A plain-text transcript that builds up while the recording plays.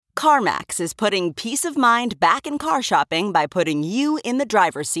CarMax is putting peace of mind back in car shopping by putting you in the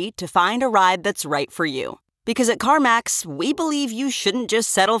driver's seat to find a ride that's right for you. Because at CarMax, we believe you shouldn't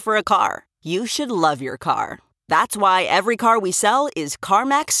just settle for a car. You should love your car. That's why every car we sell is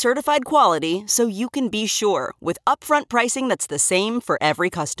CarMax certified quality, so you can be sure with upfront pricing that's the same for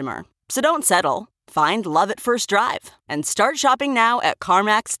every customer. So don't settle. Find love at first drive and start shopping now at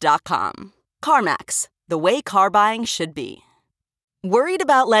CarMax.com. CarMax, the way car buying should be. Worried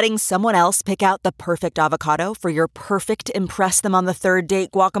about letting someone else pick out the perfect avocado for your perfect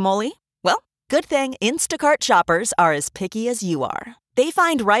impress-them-on-the-third-date guacamole? Well, good thing Instacart shoppers are as picky as you are. They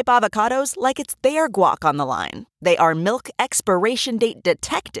find ripe avocados like it's their guac on the line. They are milk expiration date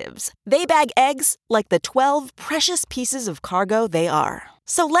detectives. They bag eggs like the 12 precious pieces of cargo they are.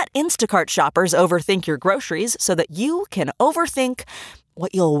 So let Instacart shoppers overthink your groceries so that you can overthink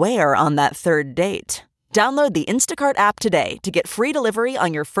what you'll wear on that third date. Download the Instacart app today to get free delivery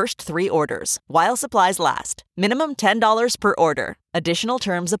on your first 3 orders, while supplies last. Minimum $10 per order. Additional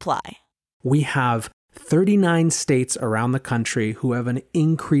terms apply. We have 39 states around the country who have an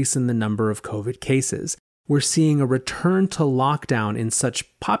increase in the number of COVID cases. We're seeing a return to lockdown in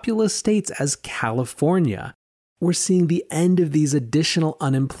such populous states as California. We're seeing the end of these additional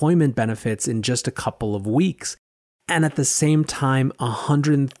unemployment benefits in just a couple of weeks. And at the same time,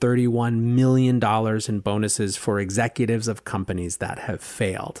 $131 million in bonuses for executives of companies that have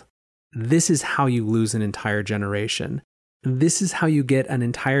failed. This is how you lose an entire generation. This is how you get an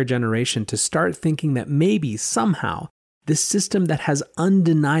entire generation to start thinking that maybe somehow this system that has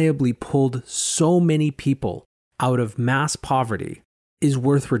undeniably pulled so many people out of mass poverty is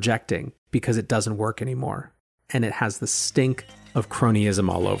worth rejecting because it doesn't work anymore. And it has the stink of cronyism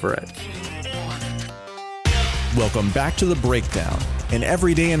all over it. Welcome back to The Breakdown, an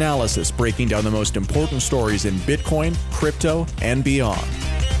everyday analysis breaking down the most important stories in Bitcoin, crypto, and beyond.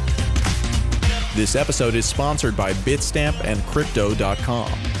 This episode is sponsored by Bitstamp and Crypto.com.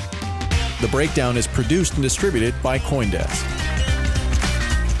 The Breakdown is produced and distributed by CoinDesk.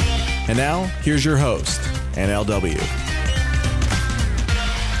 And now, here's your host, NLW.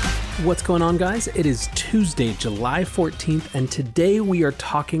 What's going on, guys? It is Tuesday, July 14th, and today we are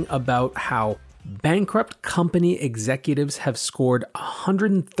talking about how bankrupt company executives have scored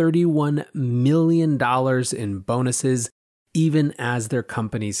 $131 million in bonuses even as their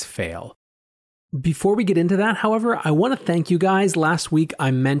companies fail. Before we get into that, however, I want to thank you guys. Last week,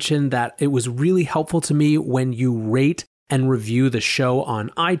 I mentioned that it was really helpful to me when you rate and review the show on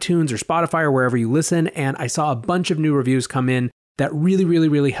iTunes or Spotify or wherever you listen, and I saw a bunch of new reviews come in that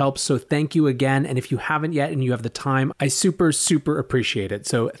really helps. So thank you again. And if you haven't yet and you have the time, I super appreciate it.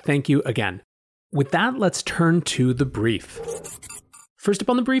 So thank you again. With that, let's turn to the brief. First up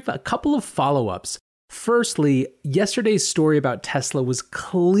on the brief, a couple of follow-ups. Firstly, yesterday's story about Tesla was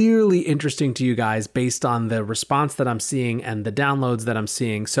clearly interesting to you guys based on the response that I'm seeing and the downloads that I'm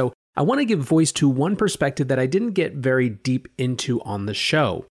seeing. So I want to give voice to one perspective that I didn't get very deep into on the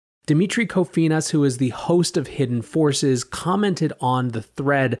show. Dimitri Kofinas, who is the host of Hidden Forces, commented on the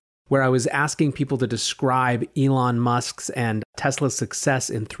thread where I was asking people to describe Elon Musk's and Tesla's success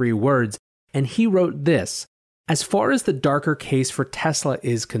in 3 words. And he wrote this: "As far as the darker case for Tesla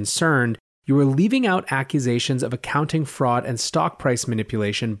is concerned, you are leaving out accusations of accounting fraud and stock price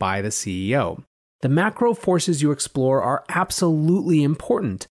manipulation by the CEO. The macro forces you explore are absolutely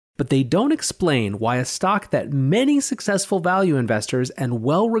important, but they don't explain why a stock that many successful value investors and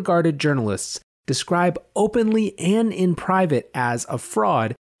well-regarded journalists describe openly and in private as a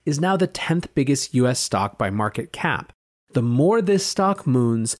fraud is now the 10th biggest US stock by market cap. The more this stock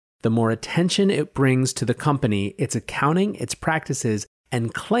moons, the more attention it brings to the company, its accounting, its practices,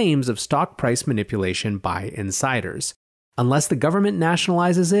 and claims of stock price manipulation by insiders. Unless the government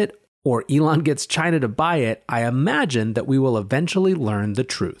nationalizes it or Elon gets China to buy it, I imagine that we will eventually learn the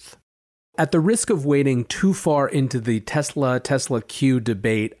truth." At the risk of wading too far into the Tesla Q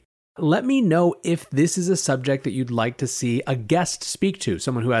debate, let me know if this is a subject that you'd like to see a guest speak to,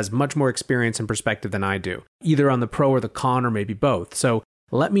 someone who has much more experience and perspective than I do, either on the pro or the con or maybe both. So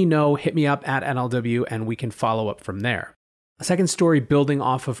let me know, hit me up at NLW, and we can follow up from there. A second story building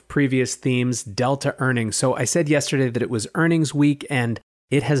off of previous themes, Delta earnings. So I said yesterday that it was earnings week, and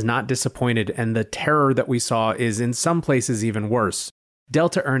it has not disappointed, and the terror that we saw is in some places even worse.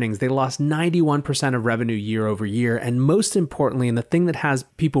 Delta earnings, they lost 91% of revenue year over year, and most importantly, and the thing that has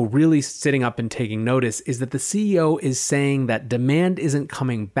people really sitting up and taking notice, is that the CEO is saying that demand isn't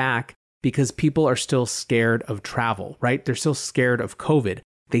coming back because people are still scared of travel, right? They're still scared of COVID.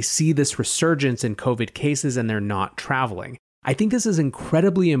 They see this resurgence in COVID cases and they're not traveling. I think this is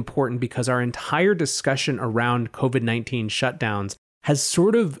incredibly important because our entire discussion around COVID-19 shutdowns has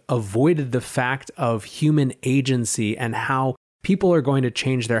sort of avoided the fact of human agency and how people are going to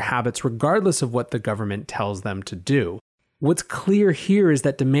change their habits regardless of what the government tells them to do. What's clear here is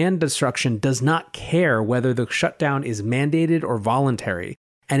that demand destruction does not care whether the shutdown is mandated or voluntary.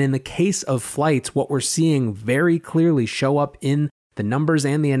 And in the case of flights, what we're seeing very clearly show up in the numbers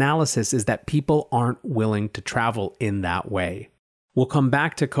and the analysis is that people aren't willing to travel in that way. We'll come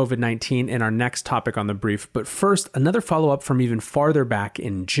back to COVID-19 in our next topic on the brief, but first, another follow-up from even farther back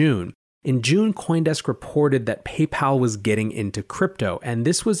in June. In June, CoinDesk reported that PayPal was getting into crypto, and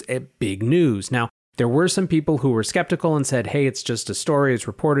this was a big news. Now, there were some people who were skeptical and said, hey, it's just a story, it's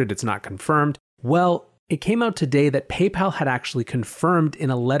reported, it's not confirmed. Well, it came out today that PayPal had actually confirmed in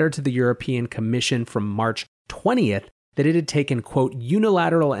a letter to the European Commission from March 20th that it had taken, quote,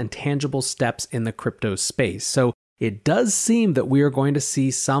 unilateral and tangible steps in the crypto space. So it does seem that we are going to see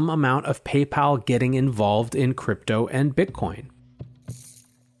some amount of PayPal getting involved in crypto and Bitcoin.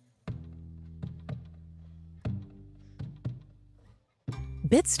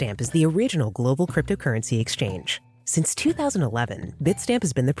 Bitstamp is the original global cryptocurrency exchange. Since 2011, Bitstamp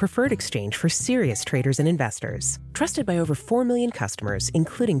has been the preferred exchange for serious traders and investors. Trusted by over 4 million customers,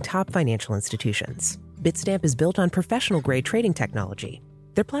 including top financial institutions. Bitstamp is built on professional-grade trading technology.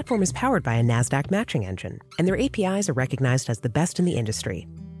 Their platform is powered by a NASDAQ matching engine, and their APIs are recognized as the best in the industry.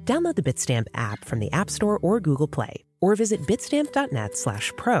 Download the Bitstamp app from the App Store or Google Play, or visit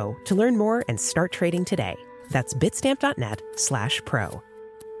bitstamp.net/pro to learn more and start trading today. That's bitstamp.net/pro.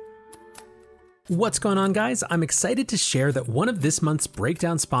 What's going on, guys? I'm excited to share that one of this month's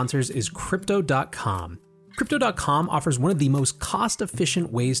breakdown sponsors is Crypto.com. Crypto.com offers one of the most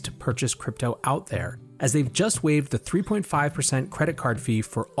cost-efficient ways to purchase crypto out there, as they've just waived the 3.5% credit card fee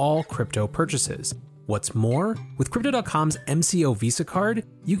for all crypto purchases. What's more, with Crypto.com's MCO Visa card,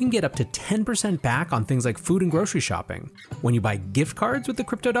 you can get up to 10% back on things like food and grocery shopping. When you buy gift cards with the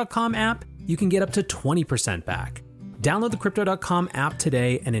Crypto.com app, you can get up to 20% back. Download the Crypto.com app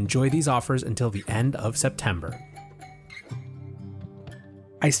today and enjoy these offers until the end of September.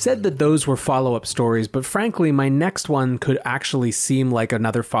 I said that those were follow-up stories, but frankly, my next one could actually seem like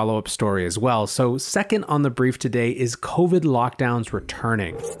another follow-up story as well. So second on the brief today is COVID lockdowns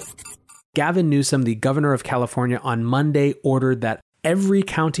returning. Gavin Newsom, the governor of California, on Monday ordered that every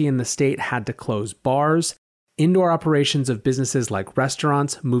county in the state had to close bars, indoor operations of businesses like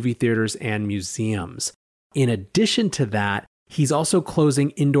restaurants, movie theaters, and museums. In addition to that, he's also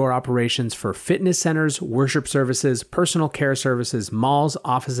closing indoor operations for fitness centers, worship services, personal care services, malls,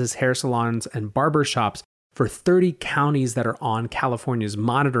 offices, hair salons, and barber shops for 30 counties that are on California's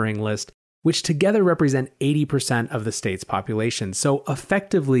monitoring list, which together represent 80% of the state's population. So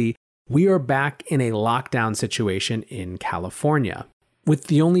effectively, we are back in a lockdown situation in California, with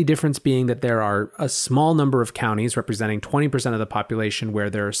the only difference being that there are a small number of counties representing 20% of the population where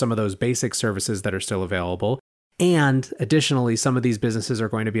there are some of those basic services that are still available. And additionally, some of these businesses are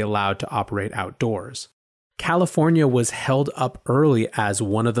going to be allowed to operate outdoors. California was held up early as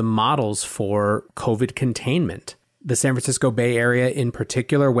one of the models for COVID containment. The San Francisco Bay Area in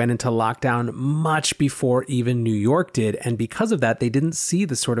particular went into lockdown much before even New York did, and because of that, they didn't see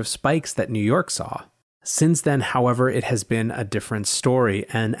the sort of spikes that New York saw. Since then, however, it has been a different story,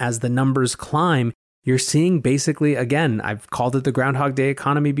 and as the numbers climb, you're seeing basically, again, I've called it the Groundhog Day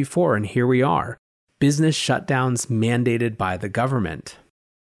economy before, and here we are. Business shutdowns mandated by the government.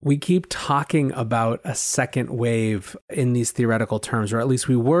 We keep talking about a second wave in these theoretical terms, or at least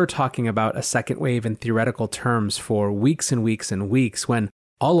we were talking about a second wave in theoretical terms for weeks and weeks and weeks, when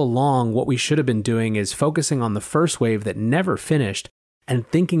all along what we should have been doing is focusing on the first wave that never finished and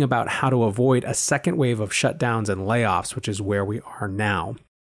thinking about how to avoid a second wave of shutdowns and layoffs, which is where we are now.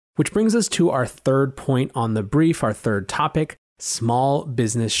 Which brings us to our third point on the brief, our third topic, small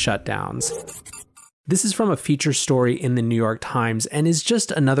business shutdowns. This is from a feature story in the New York Times and is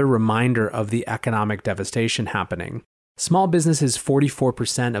just another reminder of the economic devastation happening. Small business is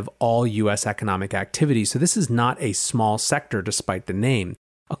 44% of all U.S. economic activity, so this is not a small sector despite the name.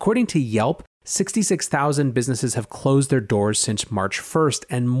 According to Yelp, 66,000 businesses have closed their doors since March 1st,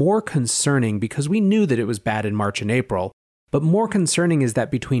 and more concerning, because we knew that it was bad in March and April, but more concerning is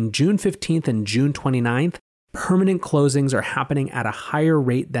that between June 15th and June 29th, permanent closings are happening at a higher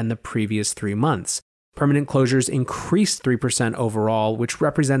rate than the previous 3 months. Permanent closures increased 3% overall, which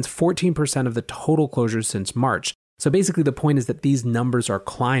represents 14% of the total closures since March. So basically the point is that these numbers are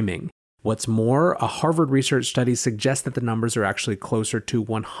climbing. What's more, a Harvard research study suggests that the numbers are actually closer to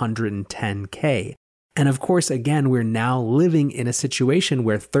 110K. And of course, again, we're now living in a situation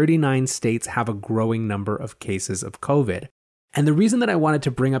where 39 states have a growing number of cases of COVID. And the reason that I wanted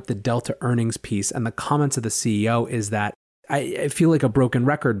to bring up the Delta earnings piece and the comments of the CEO is that I feel like a broken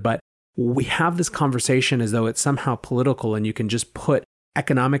record, but we have this conversation as though it's somehow political and you can just put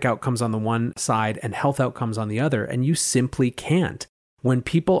economic outcomes on the one side and health outcomes on the other, and you simply can't. When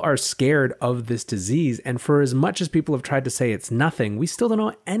people are scared of this disease, and for as much as people have tried to say it's nothing, we still don't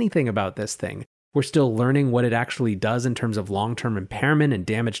know anything about this thing. We're still learning what it actually does in terms of long-term impairment and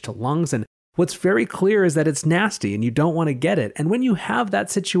damage to lungs, and what's very clear is that it's nasty and you don't want to get it. And when you have that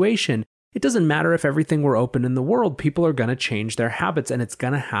situation, it doesn't matter if everything were open in the world, people are going to change their habits and it's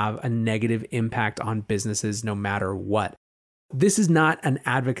going to have a negative impact on businesses no matter what. This is not an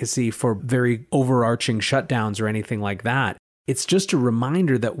advocacy for very overarching shutdowns or anything like that. It's just a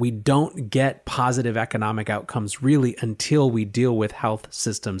reminder that we don't get positive economic outcomes really until we deal with health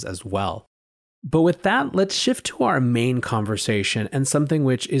systems as well. But with that, let's shift to our main conversation and something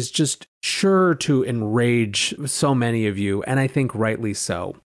which is just sure to enrage so many of you, and I think rightly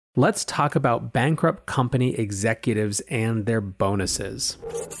so. Let's talk about bankrupt company executives and their bonuses.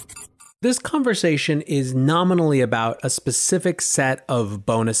 This conversation is nominally about a specific set of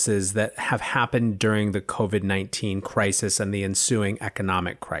bonuses that have happened during the COVID-19 crisis and the ensuing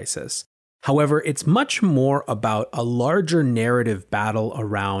economic crisis. However, it's much more about a larger narrative battle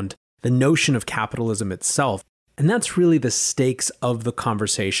around the notion of capitalism itself. And that's really the stakes of the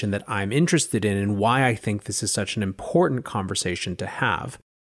conversation that I'm interested in and why I think this is such an important conversation to have.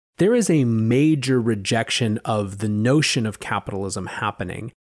 There is a major rejection of the notion of capitalism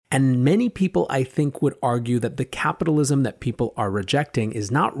happening. And many people, I think, would argue that the capitalism that people are rejecting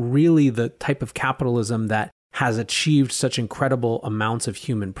is not really the type of capitalism that has achieved such incredible amounts of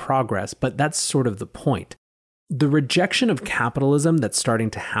human progress, but that's sort of the point. The rejection of capitalism that's starting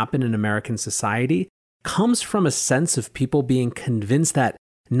to happen in American society comes from a sense of people being convinced that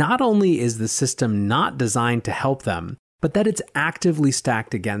not only is the system not designed to help them, but that it's actively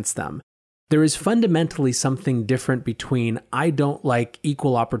stacked against them. There is fundamentally something different between I don't like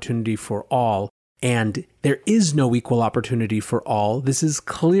equal opportunity for all and there is no equal opportunity for all. This is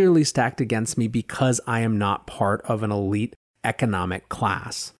clearly stacked against me because I am not part of an elite economic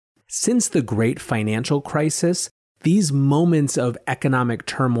class. Since the great financial crisis, these moments of economic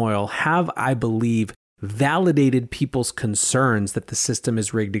turmoil have, I believe, validated people's concerns that the system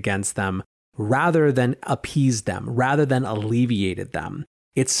is rigged against them rather than appeased them, rather than alleviated them.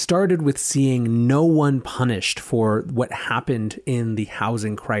 It started with seeing no one punished for what happened in the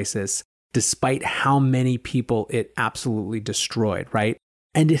housing crisis, despite how many people it absolutely destroyed, right?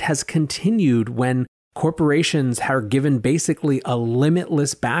 And it has continued when corporations are given basically a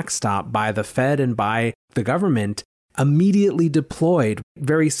limitless backstop by the Fed and by the government, immediately deployed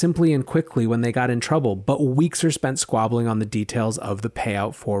very simply and quickly when they got in trouble, but weeks are spent squabbling on the details of the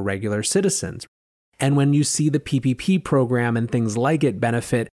payout for regular citizens. And when you see the PPP program and things like it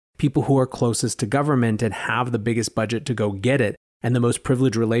benefit people who are closest to government and have the biggest budget to go get it, and the most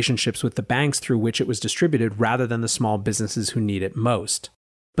privileged relationships with the banks through which it was distributed rather than the small businesses who need it most.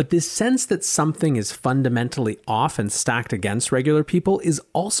 But this sense that something is fundamentally off and stacked against regular people is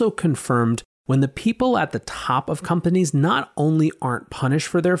also confirmed when the people at the top of companies not only aren't punished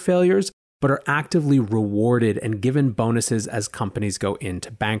for their failures, but are actively rewarded and given bonuses as companies go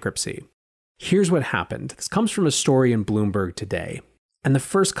into bankruptcy. Here's what happened. This comes from a story in Bloomberg today, and the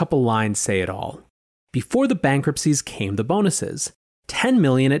first couple lines say it all. Before the bankruptcies came the bonuses. $10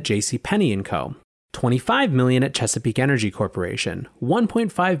 million at JCPenney & Co., $25 million at Chesapeake Energy Corporation,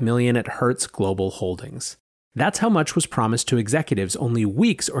 $1.5 million at Hertz Global Holdings. That's how much was promised to executives only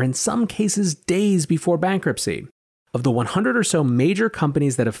weeks or in some cases days before bankruptcy. Of the 100 or so major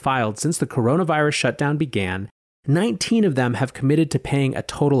companies that have filed since the coronavirus shutdown began, 19 of them have committed to paying a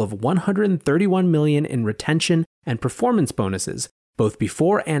total of $131 million in retention and performance bonuses, both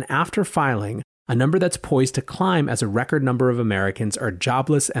before and after filing, a number that's poised to climb as a record number of Americans are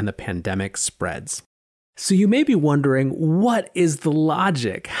jobless and the pandemic spreads. So you may be wondering, what is the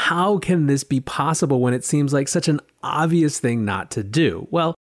logic? How can this be possible when it seems like such an obvious thing not to do?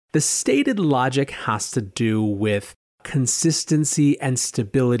 Well, the stated logic has to do with consistency and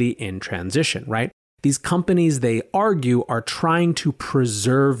stability in transition, right? These companies, they argue, are trying to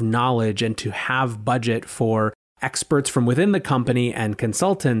preserve knowledge and to have budget for experts from within the company and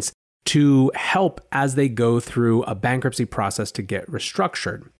consultants to help as they go through a bankruptcy process to get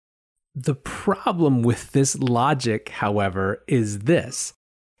restructured. The problem with this logic, however, is this.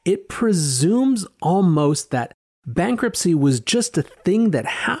 It presumes almost that bankruptcy was just a thing that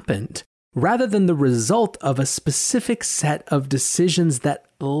happened, rather than the result of a specific set of decisions that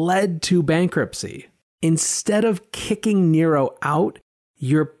led to bankruptcy. Instead of kicking Nero out,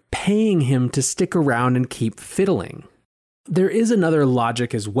 you're paying him to stick around and keep fiddling. There is another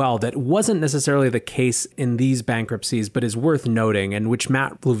logic as well that wasn't necessarily the case in these bankruptcies, but is worth noting, and which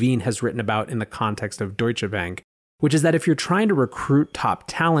Matt Levine has written about in the context of Deutsche Bank, which is that if you're trying to recruit top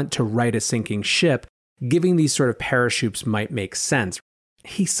talent to right a sinking ship, giving these sort of parachutes might make sense.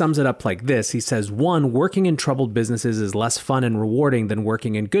 He sums it up like this. He says, 1, working in troubled businesses is less fun and rewarding than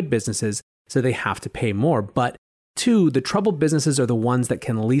working in good businesses, so they have to pay more. But 2, the troubled businesses are the ones that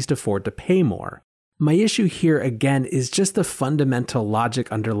can least afford to pay more. My issue here, again, is just the fundamental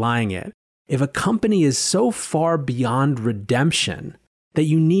logic underlying it. If a company is so far beyond redemption that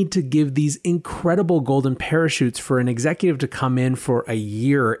you need to give these incredible golden parachutes for an executive to come in for a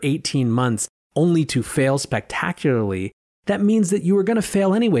year or 18 months only to fail spectacularly, that means that you are going to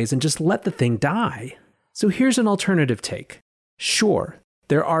fail anyways and just let the thing die. So here's an alternative take. Sure,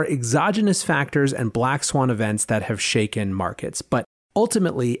 there are exogenous factors and black swan events that have shaken markets, but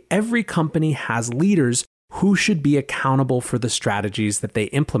ultimately, every company has leaders who should be accountable for the strategies that they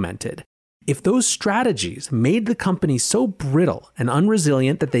implemented. If those strategies made the company so brittle and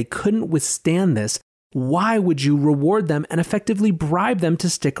unresilient that they couldn't withstand this, why would you reward them and effectively bribe them to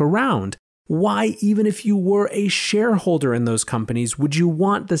stick around? Why, even if you were a shareholder in those companies, would you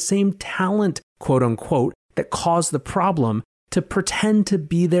want the same talent, quote unquote, that caused the problem to pretend to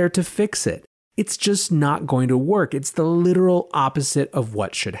be there to fix it? It's just not going to work. It's the literal opposite of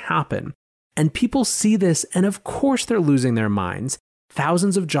what should happen. And people see this, and of course they're losing their minds.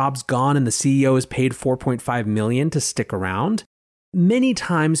 Thousands of jobs gone, and the CEO is paid $4.5 million to stick around. Many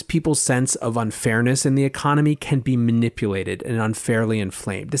times people's sense of unfairness in the economy can be manipulated and unfairly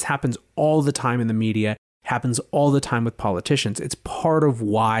inflamed. This happens all the time in the media, happens all the time with politicians. It's part of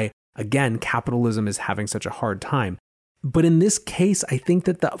why, again, capitalism is having such a hard time. But in this case, I think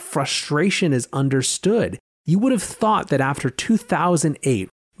that the frustration is understood. You would have thought that after 2008,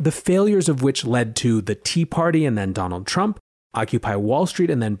 the failures of which led to the Tea Party and then Donald Trump, Occupy Wall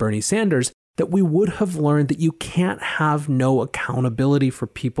Street and then Bernie Sanders, that we would have learned that you can't have no accountability for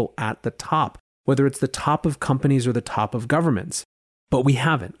people at the top, whether it's the top of companies or the top of governments. But we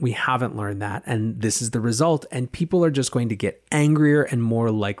haven't. We haven't learned that. And this is the result. And people are just going to get angrier and more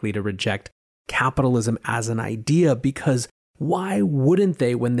likely to reject capitalism as an idea, because why wouldn't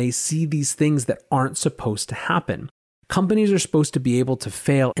they when they see these things that aren't supposed to happen? Companies are supposed to be able to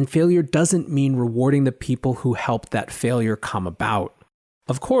fail, and failure doesn't mean rewarding the people who helped that failure come about.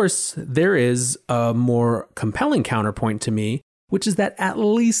 Of course, there is a more compelling counterpoint to me, which is that at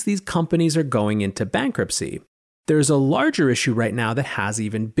least these companies are going into bankruptcy. There's a larger issue right now that has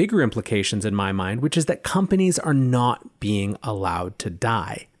even bigger implications in my mind, which is that companies are not being allowed to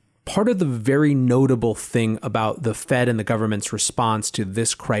die. Part of the very notable thing about the Fed and the government's response to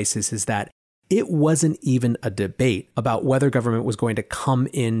this crisis is that it wasn't even a debate about whether government was going to come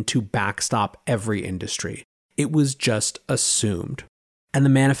in to backstop every industry. It was just assumed. And the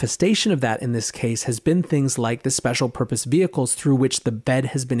manifestation of that in this case has been things like the special purpose vehicles through which the Fed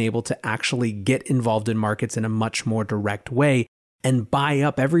has been able to actually get involved in markets in a much more direct way and buy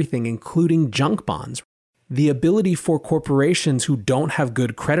up everything, including junk bonds. The ability for corporations who don't have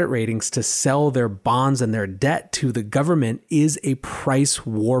good credit ratings to sell their bonds and their debt to the government is a price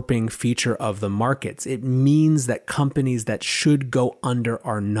warping feature of the markets. It means that companies that should go under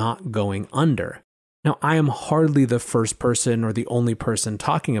are not going under. Now, I am hardly the first person or the only person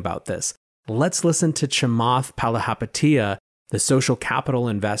talking about this. Let's listen to Chamath Palihapitiya, the social capital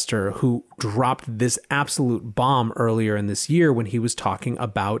investor who dropped this absolute bomb earlier in this year when he was talking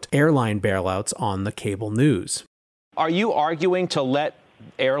about airline bailouts on the cable news. Are you arguing to let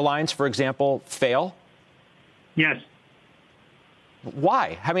airlines, for example, fail? Yes.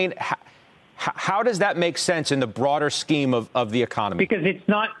 Why? I mean, how does that make sense in the broader scheme of the economy?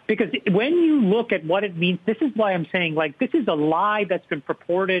 Because when you look at what it means, this is why I'm saying, this is a lie that's been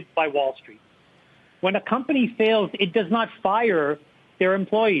purported by Wall Street. When a company fails, it does not fire their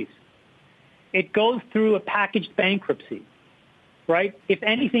employees. It goes through a packaged bankruptcy, right? If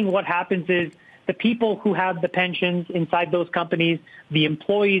anything, what happens is the people who have the pensions inside those companies, the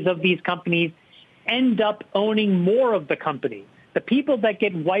employees of these companies, end up owning more of the company. The people that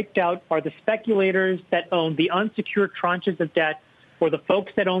get wiped out are the speculators that own the unsecured tranches of debt or the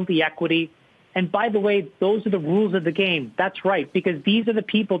folks that own the equity. And by the way, those are the rules of the game. That's right, because these are the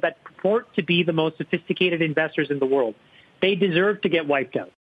people that purport to be the most sophisticated investors in the world. They deserve to get wiped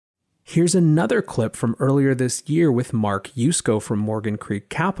out. Here's another clip from earlier this year with Mark Yusko from Morgan Creek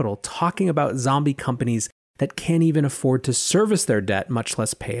Capital talking about zombie companies that can't even afford to service their debt, much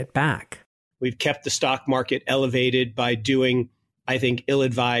less pay it back. We've kept the stock market elevated by doing, I think,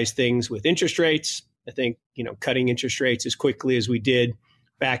 ill-advised things with interest rates. I think, cutting interest rates as quickly as we did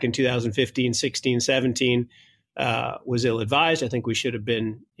back in 2015, 16, 17 was ill-advised. I think we should have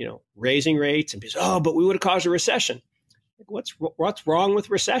been, raising rates, and people say, but we would have caused a recession. What's wrong with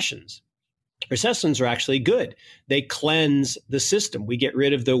recessions? Recessions are actually good. They cleanse the system. We get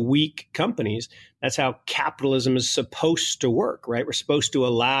rid of the weak companies. That's how capitalism is supposed to work, right? We're supposed to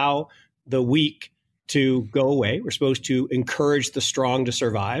allow the weak to go away. We're supposed to encourage the strong to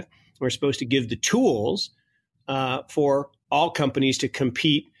survive. We're supposed to give the tools for all companies to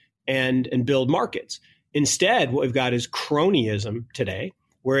compete and build markets. Instead, what we've got is cronyism today.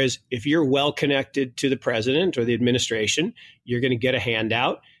 Whereas if you're well connected to the president or the administration, you're going to get a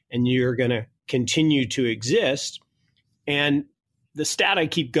handout and you're going to continue to exist. And the stat I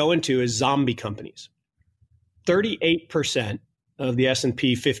keep going to is zombie companies. 38% of the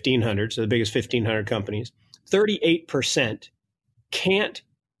S&P 1500, so the biggest 1,500 companies, 38% can't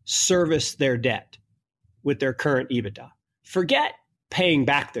service their debt with their current EBITDA. Forget paying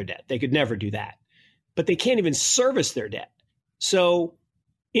back their debt. They could never do that. But they can't even service their debt. So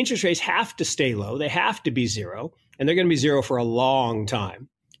interest rates have to stay low. They have to be zero. And they're going to be zero for a long time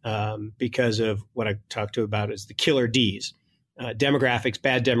because of what I talked about as the killer Ds. Demographics,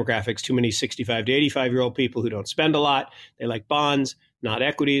 bad demographics, too many 65 to 85-year-old people who don't spend a lot. They like bonds, not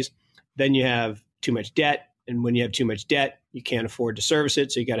equities. Then you have too much debt. And when you have too much debt, you can't afford to service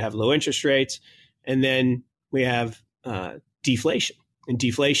it. So you got to have low interest rates. And then we have deflation. And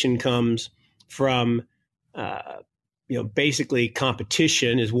deflation comes from, basically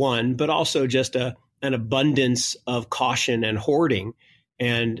competition is one, but also just an abundance of caution and hoarding.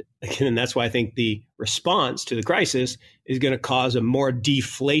 And again, that's why I think the response to the crisis is going to cause a more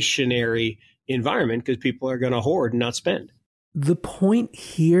deflationary environment because people are going to hoard and not spend. The point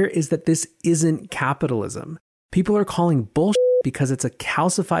here is that this isn't capitalism. People are calling bullshit because it's a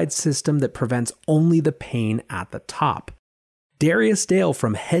calcified system that prevents only the pain at the top. Darius Dale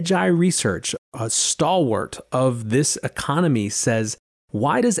from Hedgeye Research, a stalwart of this economy, says,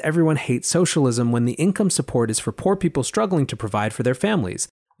 "Why does everyone hate socialism when the income support is for poor people struggling to provide for their families?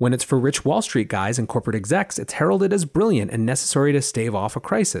 When it's for rich Wall Street guys and corporate execs, it's heralded as brilliant and necessary to stave off a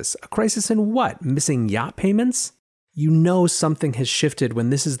crisis. A crisis in what? Missing yacht payments?" You know something has shifted when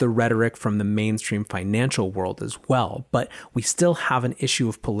this is the rhetoric from the mainstream financial world as well, but we still have an issue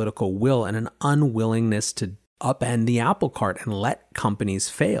of political will and an unwillingness to upend the apple cart and let companies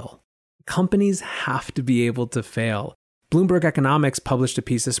fail. Companies have to be able to fail. Bloomberg Economics published a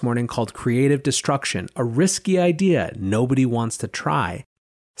piece this morning called Creative Destruction, a risky idea nobody wants to try.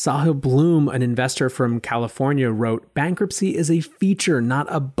 Sahil Bloom, an investor from California, wrote, "Bankruptcy is a feature, not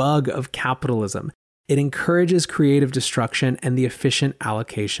a bug of capitalism. It encourages creative destruction and the efficient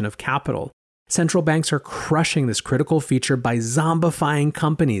allocation of capital. Central banks are crushing this critical feature by zombifying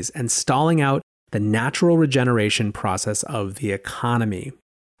companies and stalling out the natural regeneration process of the economy."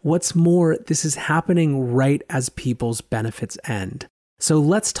 What's more, this is happening right as people's benefits end. So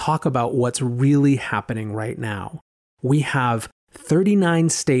let's talk about what's really happening right now. We have 39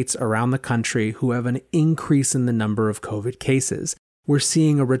 states around the country who have an increase in the number of COVID cases. We're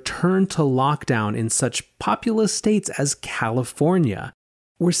seeing a return to lockdown in such populous states as California.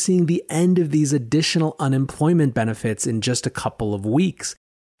 We're seeing the end of these additional unemployment benefits in just a couple of weeks.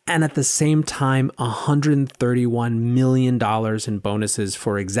 And at the same time, $131 million in bonuses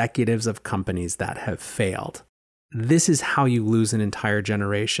for executives of companies that have failed. This is how you lose an entire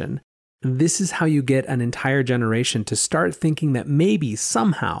generation. This is how you get an entire generation to start thinking that maybe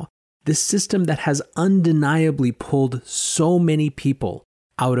somehow this system that has undeniably pulled so many people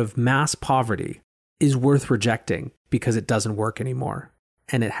out of mass poverty is worth rejecting because it doesn't work anymore.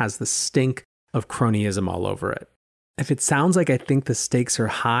 And it has the stink of cronyism all over it. If it sounds like I think the stakes are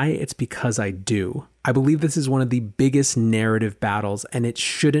high, it's because I do. I believe this is one of the biggest narrative battles, and it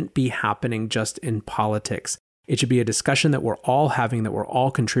shouldn't be happening just in politics. It should be a discussion that we're all having, that we're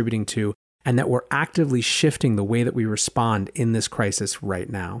all contributing to, and that we're actively shifting the way that we respond in this crisis right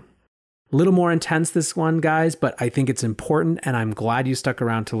now. A little more intense this one, guys, but I think it's important, and I'm glad you stuck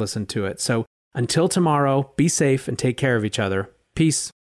around to listen to it. So until tomorrow, be safe and take care of each other. Peace.